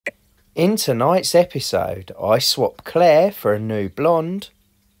In tonight's episode, I swap Claire for a new blonde.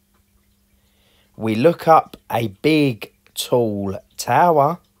 We look up a big, tall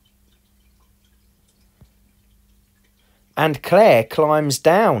tower. And Claire climbs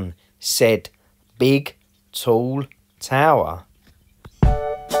down said big, tall tower.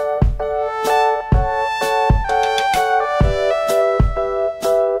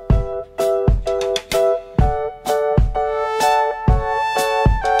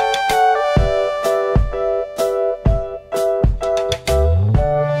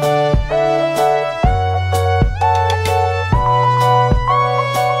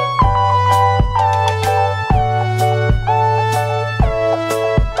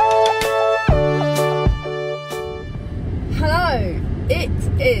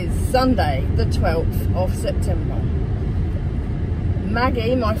 Sunday, the 12th of September.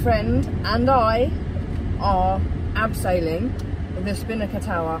 Maggie, my friend, and I are abseiling the Spinnaker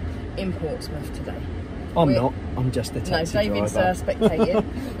Tower in Portsmouth today. I'm not, I'm just a taxi driver. No, David's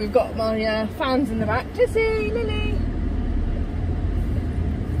spectating. We've got my fans in the back. Tissy, Lily.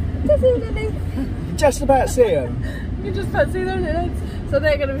 Tissy, Lily. Just about see them. You just about see them, Lily. So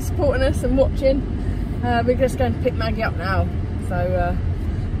they're going to be supporting us and watching. We're just going to pick Maggie up now. So,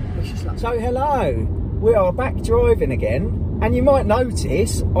 So hello, we are back driving again, and you might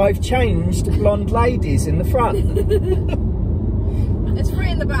notice I've changed blonde ladies in the front. There's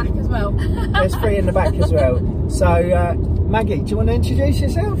three in the back as well. There's three in the back as well. So Maggie, do you want to introduce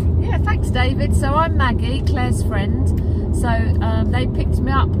yourself? Yeah, thanks David. So I'm Maggie, Claire's friend. So they picked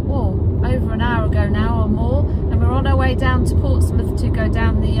me up over an hour ago now or more, and we're on our way down to Portsmouth to go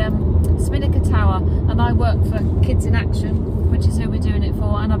down the Spinnaker Tower, and I work for Kids in Action, which is who we're doing it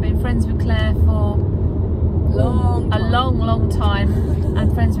for, and I've been friends with Claire for a long time,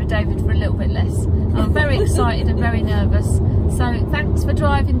 and friends with David for a little bit less. I'm very excited and very nervous. So thanks for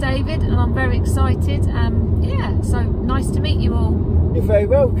driving, David, and I'm very excited. Yeah, so nice to meet you all. You're very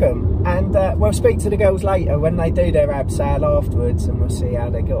welcome, and we'll speak to the girls later when they do their abseil afterwards, and we'll see how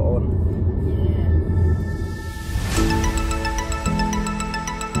they got on.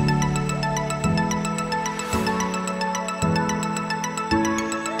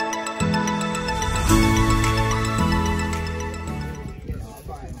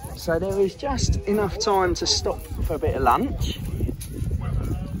 So there is just enough time to stop for a bit of lunch.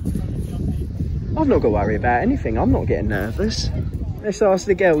 I've not got to worry about anything, I'm not getting nervous. Let's ask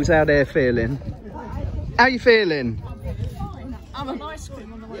the girls how they're feeling. How you feeling? I'm an ice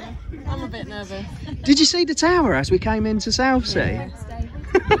cream on the way. I'm a bit nervous. Did you see the tower as we came into Southsea? Yeah.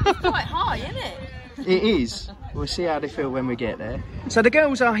 It's quite high, isn't it? It is. We'll see how they feel when we get there. So the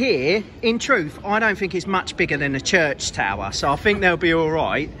girls are here. In truth, I don't think it's much bigger than a church tower, so I think they'll be all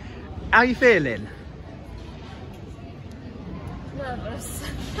right. How are you feeling? Nervous.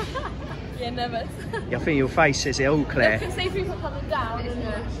 Yeah, nervous. I think your face says it all, Claire. I can see people coming down,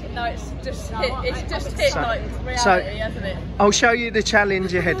 and no, it's just hit like reality, hasn't it? I'll show you the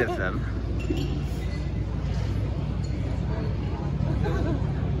challenge ahead of them.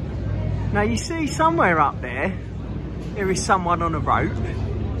 Now you see somewhere up there is someone on a rope.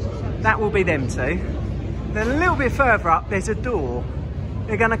 That will be them two. Then a little bit further up there's a door.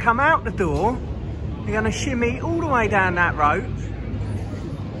 They're going to come out the door, they're going to shimmy all the way down that rope,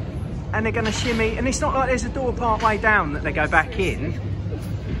 and they're going to shimmy, and it's not like there's a door part way down that they go back in.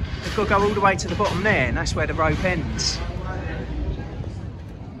 They've got to go all the way to the bottom there, and that's where the rope ends.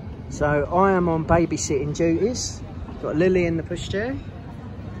 So I am on babysitting duties. Got Lily in the pushchair,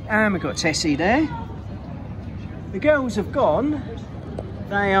 and we've got Tessie there. The girls have gone.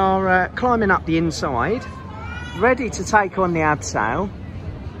 They are climbing up the inside, ready to take on the abseil.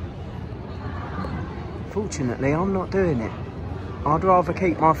 Fortunately, I'm not doing it. I'd rather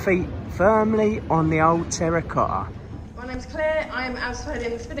keep my feet firmly on the old terracotta. My name's Claire. I'm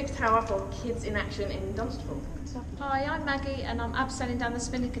abseiling the Spinnaker Tower for Kids in Action in Dunstable. Hi, I'm Maggie, and I'm abseiling down the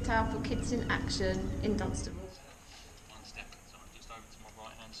Spinnaker Tower for Kids in Action in Dunstable. One step at a time, just over to my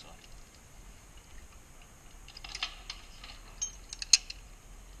right hand side.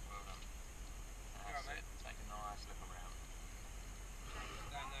 Well done. That's it. Take a nice look around.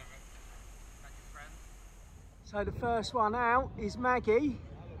 Down there, Maggie friend. So the first one out is Maggie,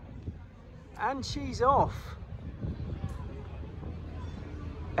 and she's off.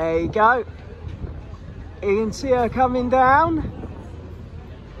 There you go. You can see her coming down.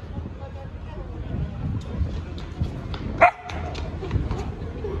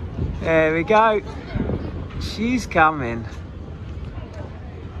 There we go. She's coming.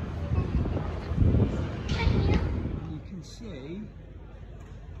 You can see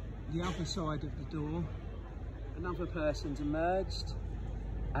the other side of the door. Another person's emerged.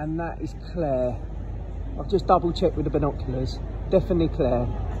 And that is Claire. I've just double checked with the binoculars. Definitely Claire.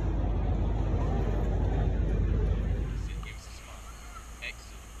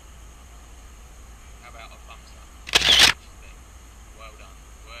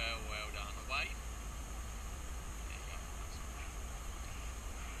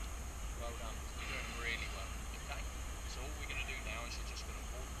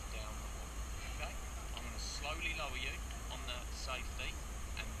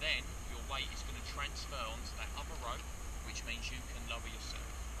 Transfer onto that other rope, which means you can lower yourself,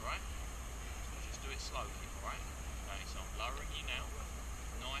 alright? So just do it slowly, alright? Okay, so I'm lowering you now,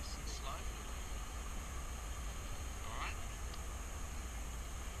 nice and slow. Alright?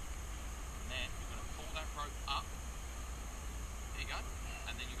 And then you're going to pull that rope up. There you go.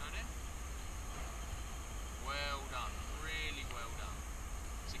 And then you go down. Well done, really well done.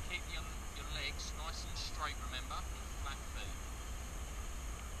 So keep your legs nice and straight, remember, flat feet.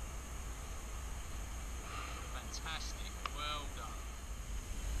 Fantastic, well done.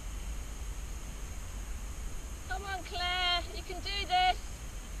 Come on, Claire, you can do this.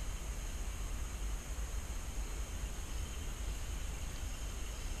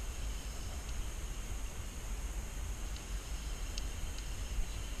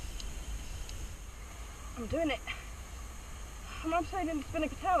 I'm doing it. I'm abseiling the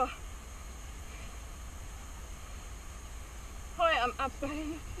Spinnaker Tower. Hi, I'm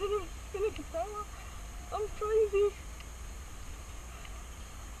abseiling the Spinnaker Tower. I'm crazy.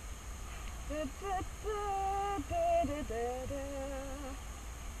 Da, da, da, da, da, da, da.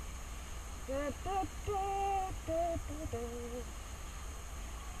 Da, da, da, da, da, da.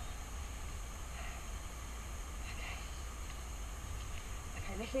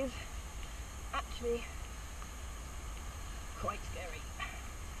 Okay, this is actually quite scary.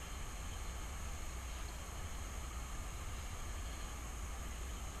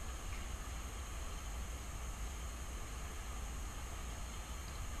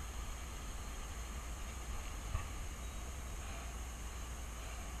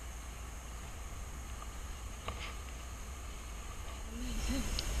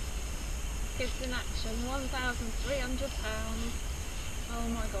 Kids in action, £1,300. Oh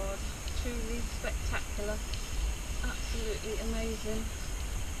my god, truly spectacular, absolutely amazing.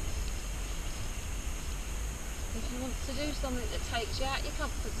 If you want to do something that takes you out your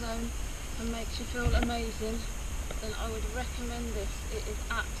comfort zone and makes you feel amazing, then I would recommend this. It is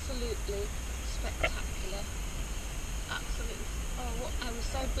absolutely spectacular. Absolutely. Oh, what, I was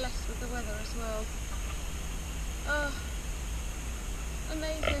so blessed with the weather as well. Oh,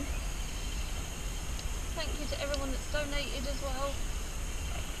 amazing. Thank you to everyone that's donated as well.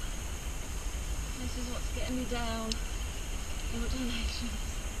 This is what's getting me down. Your donations.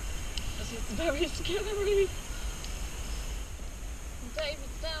 Because it's very scary. And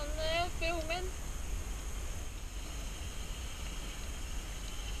David's down there filming.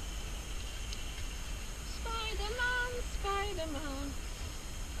 Spider-Man, Spider-Man.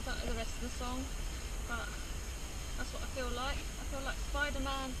 I don't know the rest of the song, but that's what I feel like. I feel like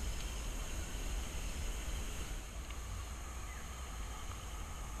Spider-Man.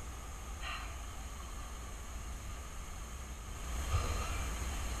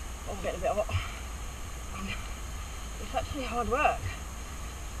 I'm getting a bit hot. It's actually hard work.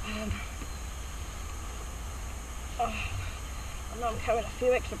 I know I'm carrying a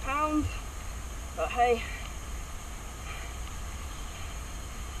few extra pounds, but hey.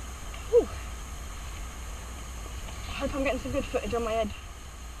 Whew. I hope I'm getting some good footage on my head.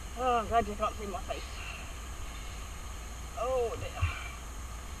 Oh, I'm glad you can't see my face. Oh dear.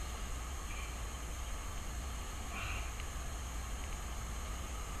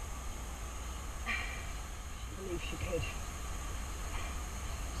 I believe she could.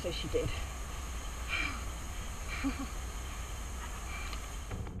 So she did.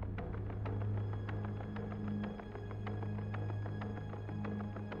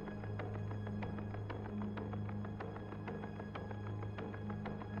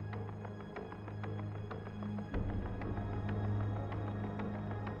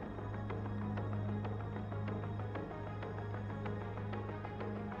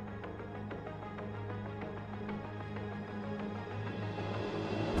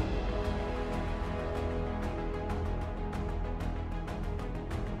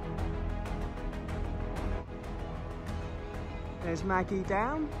 There's Maggie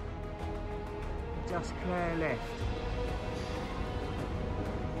down, just Claire left.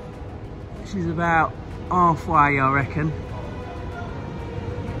 She's about halfway, I reckon.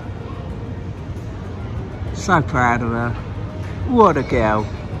 So proud of her. What a girl.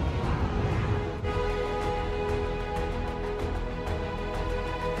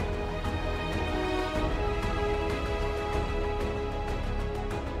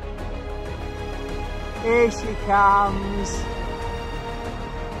 Here she comes.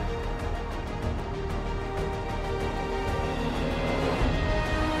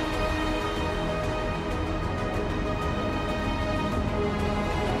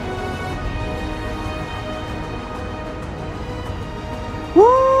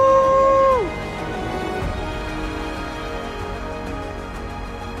 Woo!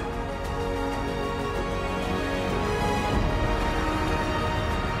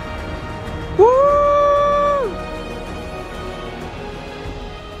 Woo!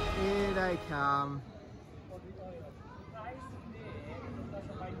 Here they come.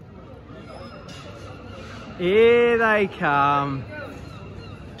 Here they come.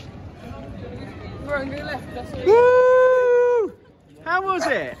 We're on your left, that's all. Woo! How was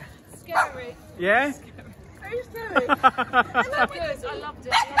it? Scary. Yeah? Very scary. So good. I loved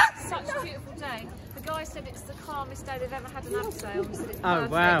it. We had such a beautiful day. The guy said it's the calmest day they've ever had an abseil. He said it's Oh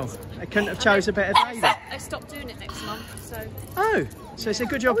perfect. wow. I couldn't have chose a better day then. They stopped doing it next month, so Oh, so it's a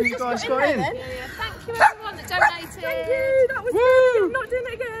good job you guys got in. yeah. Thank you everyone that donated. Thank you, that was good. I'm not doing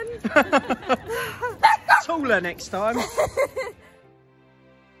it again. Taller next time.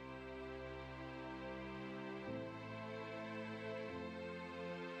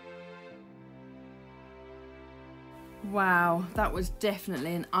 Wow, that was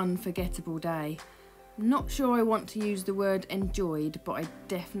definitely an unforgettable day. Not sure I want to use the word enjoyed, but I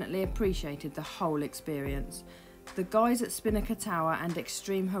definitely appreciated the whole experience. The guys at Spinnaker Tower and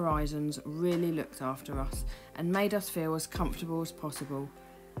Extreme Horizons really looked after us and made us feel as comfortable as possible.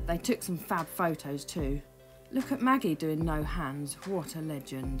 They took some fab photos too. Look at Maggie doing no hands, what a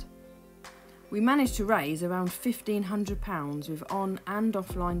legend. We managed to raise around £1,500 with on and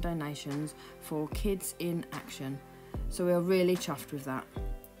offline donations for Kids in Action, so we are really chuffed with that.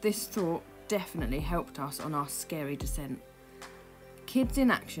 This thought definitely helped us on our scary descent. Kids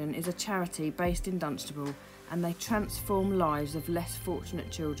in Action is a charity based in Dunstable, and they transform lives of less fortunate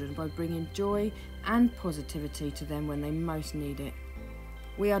children by bringing joy and positivity to them when they most need it.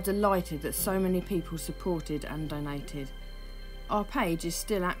 We are delighted that so many people supported and donated. Our page is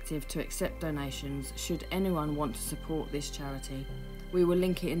still active to accept donations should anyone want to support this charity. We will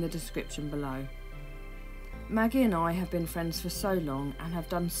link it in the description below. Maggie and I have been friends for so long and have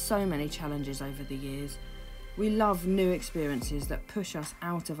done so many challenges over the years. We love new experiences that push us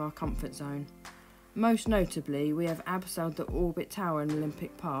out of our comfort zone. Most notably, we have abseiled the Orbit Tower in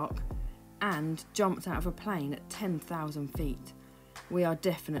Olympic Park and jumped out of a plane at 10,000 feet. We are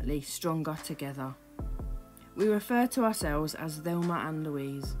definitely stronger together. We refer to ourselves as Thelma and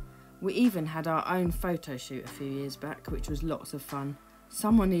Louise. We even had our own photo shoot a few years back, which was lots of fun.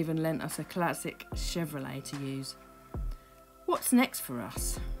 Someone even lent us a classic Chevrolet to use. What's next for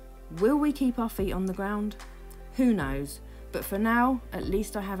us? Will we keep our feet on the ground? Who knows, but for now, at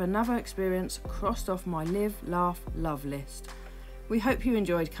least I have another experience crossed off my live, laugh, love list. We hope you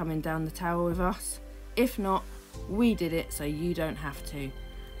enjoyed coming down the tower with us. If not, we did it so you don't have to.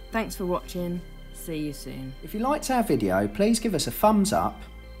 Thanks for watching, see you soon. If you liked our video, please give us a thumbs up,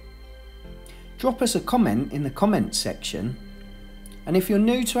 drop us a comment in the comments section, and if you're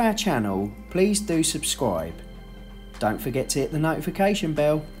new to our channel, please do subscribe. Don't forget to hit the notification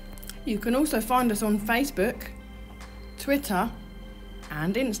bell. You can also find us on Facebook, Twitter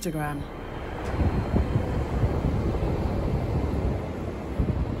and Instagram.